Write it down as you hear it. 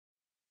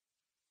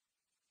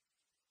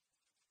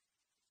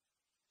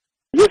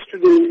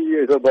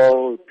at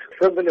about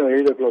 7 or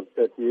 8 o'clock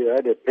that he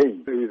had a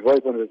pain. His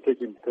wife wanted to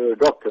take him to a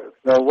doctor.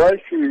 Now, while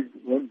she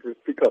went to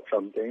pick up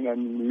something,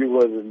 and he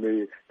was in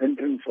the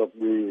entrance of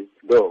the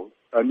door,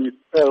 and he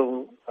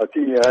fell. I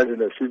think he had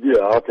a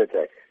severe heart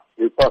attack.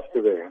 He passed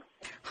away.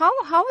 How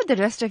are the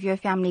rest of your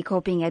family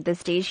coping at this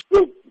stage?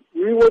 So,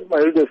 he was my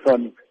eldest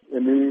son,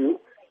 and he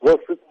was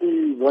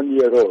 51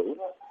 years old.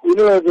 You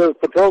know, as a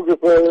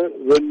photographer,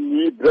 when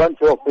he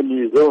branched off on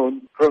his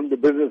own from the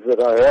business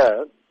that I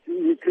have,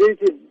 he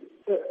created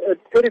a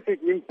terrific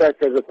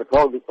impact as a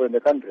photographer in the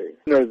country.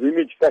 You know, his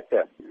image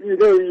factor. You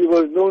know, he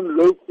was known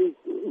locally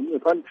in the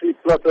country,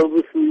 plus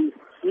overseas.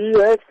 He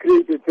has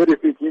created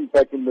terrific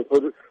impact in the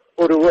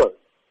photo world.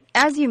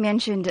 As you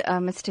mentioned,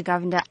 Mr.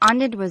 Govender,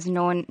 Anand was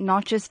known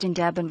not just in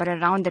Durban but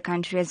around the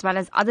country as well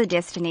as other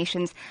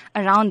destinations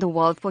around the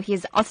world for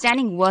his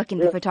outstanding work in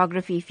the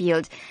photography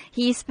field.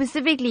 He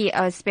specifically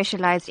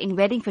specialized in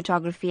wedding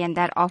photography and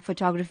that of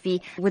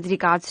photography with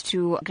regards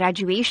to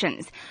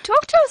graduations.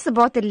 Talk to us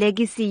about the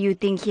legacy you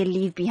think he'll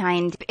leave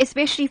behind,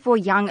 especially for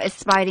young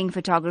aspiring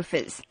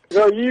photographers.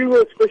 Now, he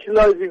was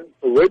specializing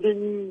in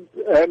weddings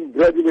and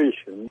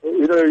graduation.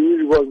 You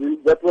know,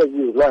 that was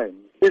his line.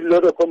 He did a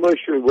lot of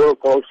commercial work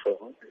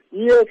also.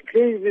 He has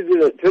created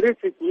a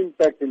terrific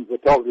impact in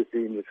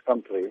photography in this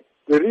country.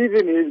 The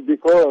reason is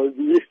because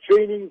he is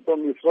training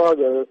from his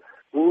father,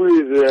 who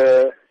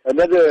is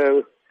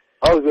another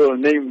household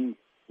name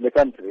in the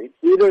country.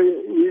 You know,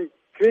 he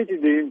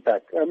created the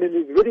impact. I mean,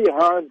 it's very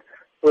hard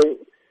for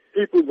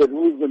people that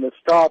who's going to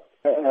start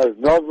as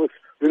novice,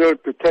 you know,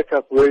 to catch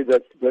up way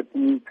that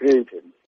he created.